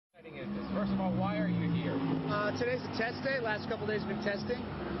about why are you here? Today's a test day. Last couple days we've been testing. We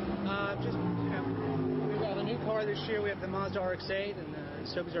have a new car this year. We have the Mazda RX-8, and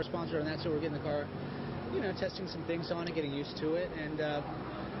Sobe's our sponsor, and that's what we're getting the car. Testing some things on it, getting used to it, and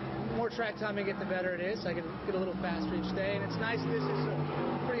more track time I get, the better it is. I get a little faster each day, and it's nice. This is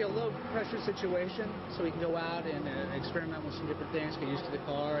a low pressure situation, so we can go out and experiment with some different things, get used to the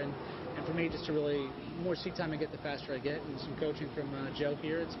car, and for me, just to really more seat time I get, the faster I get, and some coaching from Joe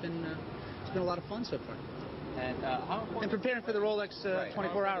here. It's been a lot of fun so far. And how important? And preparing for the Rolex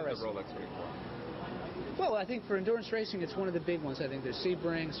 24-hour race. The Rolex 24. Well, I think for endurance racing, it's one of the big ones. I think there's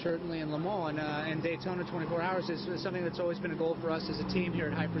Sebring, certainly, and Le Mans, and Daytona 24 hours is something that's always been a goal for us as a team here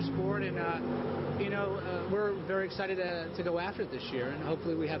at Hypersport. And, we're very excited to go after it this year, and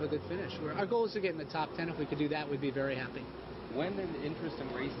hopefully we have a good finish. Our goal is to get in the top 10. If we could do that, we'd be very happy. When did the interest in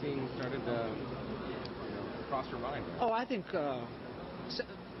racing started to cross your mind? Oh, I think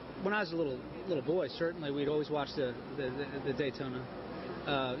when I was a little boy, certainly, we'd always watch the Daytona.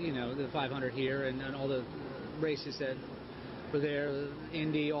 The 500 here and all the races that were there,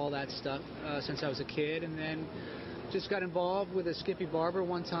 Indy, all that stuff, since I was a kid. And then just got involved with a Skippy Barber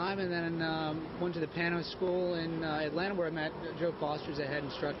one time, and then went to the Pano School in Atlanta, where I met Joe Foster's the head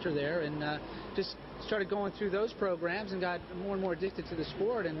instructor there, and just started going through those programs and got more and more addicted to the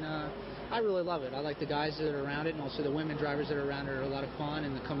sport. And I really love it. I like the guys that are around it, and also the women drivers that are around it are a lot of fun,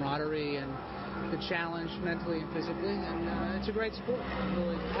 and the camaraderie and the challenge mentally and physically, and it's a great sport.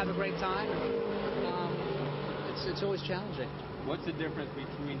 Really have a great time. It's always challenging. What's the difference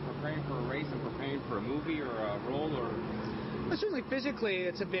between preparing for a race and preparing for a movie or a role? Well, certainly physically,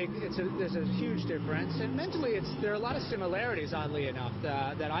 there's a huge difference, and mentally, there are a lot of similarities. Oddly enough,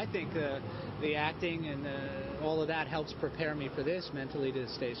 that I think the acting and all of that helps prepare me for this mentally to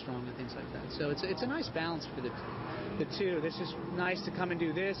stay strong and things like that. So it's a nice balance for the two. This is nice to come and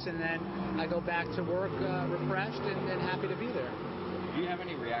do this, and then I go back to work refreshed and happy to be there. Do you have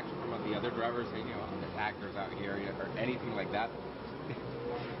any reaction from the other drivers, the actors out here, or anything like that?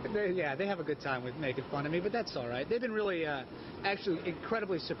 They have a good time with making fun of me, but that's all right. They've been really, actually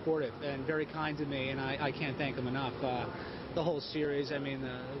incredibly supportive and very kind to me, and I can't thank them enough. The whole series, I mean,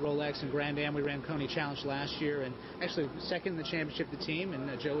 Rolex and Grand Am, we ran Coney Challenge last year, and actually second in the championship, the team, and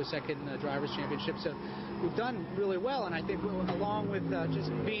Joe was second in the Drivers' Championship. So we've done really well, and I think along with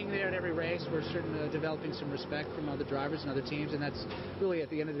just being there at every race, we're certainly developing some respect from other drivers and other teams, and that's really, at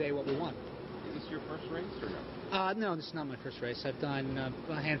the end of the day, what we want. Is this your first race or no? No, this is not my first race. I've done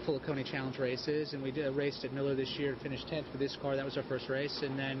a handful of Coney Challenge races, and we raced at Miller this year and finished 10th for this car. That was our first race,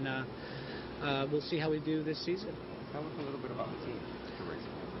 and then we'll see how we do this season. Tell us a little bit about the team to race.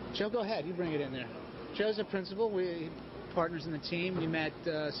 Joe, go ahead. You bring it in there. Joe's a principal. We partners in the team. We met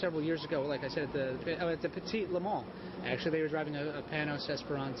several years ago, like I said, at the Petit Le Mans. Actually, they were driving a Panos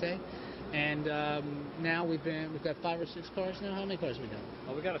Esperante. And now we've got 5 or 6 cars now. How many cars have we got?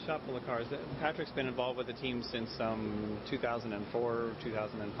 Well, we've got a shop full of cars. Patrick's been involved with the team since 2004,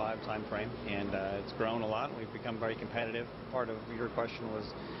 2005 time frame, and it's grown a lot. We've become very competitive. Part of your question was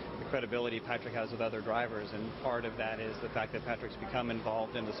the credibility Patrick has with other drivers, and part of that is the fact that Patrick's become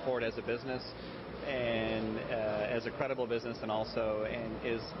involved in the sport as a business and as a credible business, and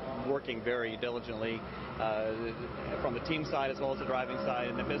is working very diligently from the team side as well as the driving side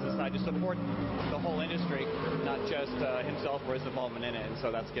and the business side to support the whole industry, not just himself or his involvement in it. And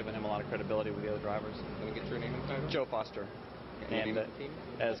so that's given him a lot of credibility with the other drivers. Can we get your name and title? Joe Foster. And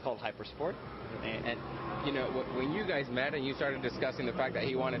it's called Hypersport. And when you guys met and you started discussing the fact that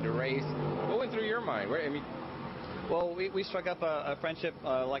he wanted to race, what went through your mind? Well, we struck up a friendship,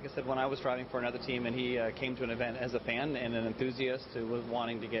 like I said, when I was driving for another team, and he came to an event as a fan and an enthusiast who was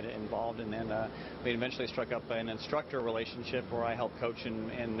wanting to get involved, and then we eventually struck up an instructor relationship where I helped coach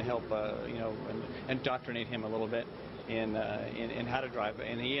and help, indoctrinate him a little bit in how to drive,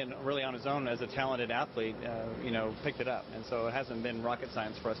 and he really on his own as a talented athlete, picked it up, and so it hasn't been rocket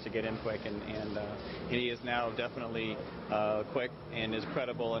science for us to get in quick, and he is now definitely quick and is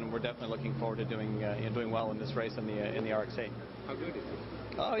credible, and we're definitely looking forward to doing well in this race in the RX-8. How good is he?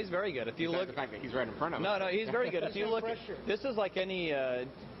 Oh, he's very good. If you look, the fact that he's right in front of us. No, he's very good. If you look, this is like any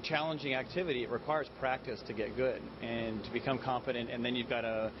challenging activity. It requires practice to get good and to become competent, and then you've got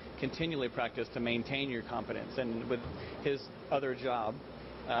to continually practice to maintain your competence. And with his other job,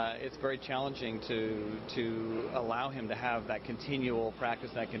 it's very challenging to allow him to have that continual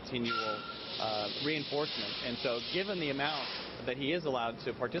practice, that continual reinforcement. And so, given the amount that he is allowed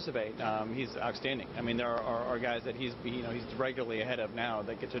to participate, he's outstanding. I mean, there are guys that he's regularly ahead of now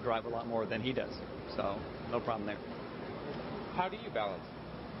that get to drive a lot more than he does. So, no problem there. How do you balance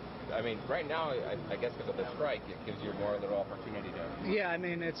I mean, right now, I guess because of the strike, it gives you more little opportunity to. Yeah, I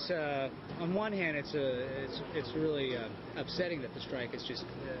mean, it's on one hand, it's really upsetting that the strike is just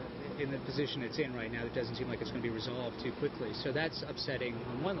in the position it's in right now. It doesn't seem like it's going to be resolved too quickly. So that's upsetting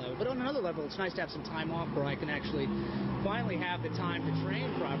on one level. But on another level, it's nice to have some time off where I can actually finally have the time to train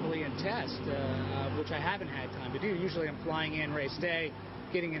properly and test, which I haven't had time to do. Usually I'm flying in race day,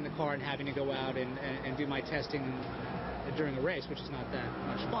 getting in the car and having to go out and do my testing during a race, which is not that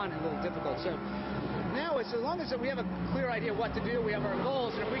much fun and a little difficult. So now, as long as we have a clear idea what to do, we have our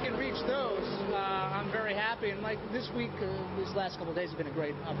goals, and if we can reach those, I'm very happy. And like this week, these last couple of days have been a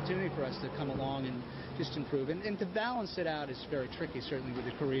great opportunity for us to come along and just improve. And to balance it out is very tricky, certainly with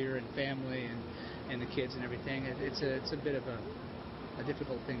the career and family and the kids and everything. It's a bit of a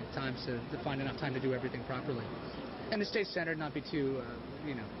difficult thing at times to find enough time to do everything properly. And to stay centered, not be too,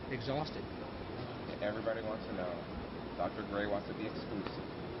 exhausted. Everybody wants to know. Dr. Gray wants to be exclusive.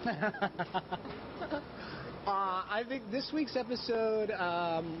 I think this week's episode,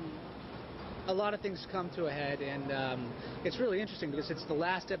 a lot of things come to a head, and it's really interesting because it's the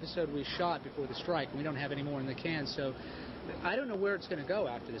last episode we shot before the strike. We don't have any more in the can, so I don't know where it's going to go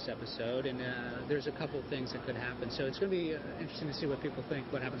after this episode, and there's a couple of things that could happen. So it's going to be interesting to see what people think,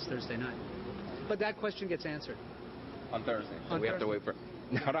 what happens Thursday night. But that question gets answered. On Thursday. We have to wait for.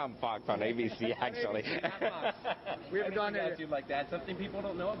 Not on Fox, on ABC, actually. We haven't gone there. You'd like to add something people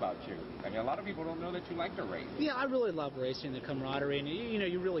don't know about you. I mean, a lot of people don't know that you like to race. Yeah, I really love racing, the camaraderie, and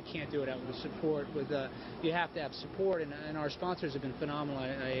you really can't do it out with the support. You have to have support, and our sponsors have been phenomenal.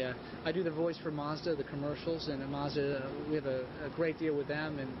 I do the voice for Mazda, the commercials, and Mazda, we have a great deal with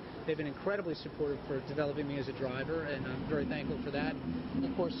them, and they've been incredibly supportive for developing me as a driver, and I'm very thankful for that.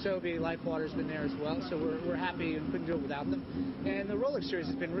 Of course, Sobe Lifewater's been there as well, so we're happy and couldn't do it without them. And the Rolex Series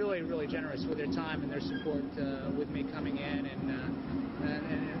has been really, really generous with their time and their support with me coming in,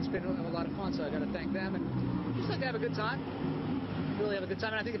 and it's been a lot of fun, so I got to thank them, and just like to have a good time. Really have a good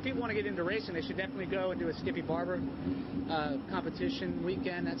time, and I think if people want to get into racing, they should definitely go and do a Skippy Barber competition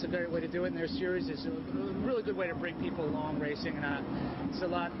weekend. That's a great way to do it, and their series is a really good way to bring people along racing, and it's a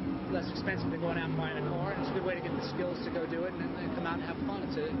lot less expensive than going out and buying a car, and it's a good way to get the skills to go do it and come out and have fun.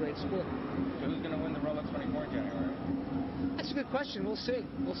 It's a great sport. So who's going to win the Rolex 24 in January? That's a good question. We'll see.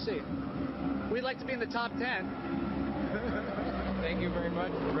 We'll see. We'd like to be in the top 10. Thank you very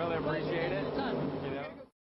much. Really appreciate it.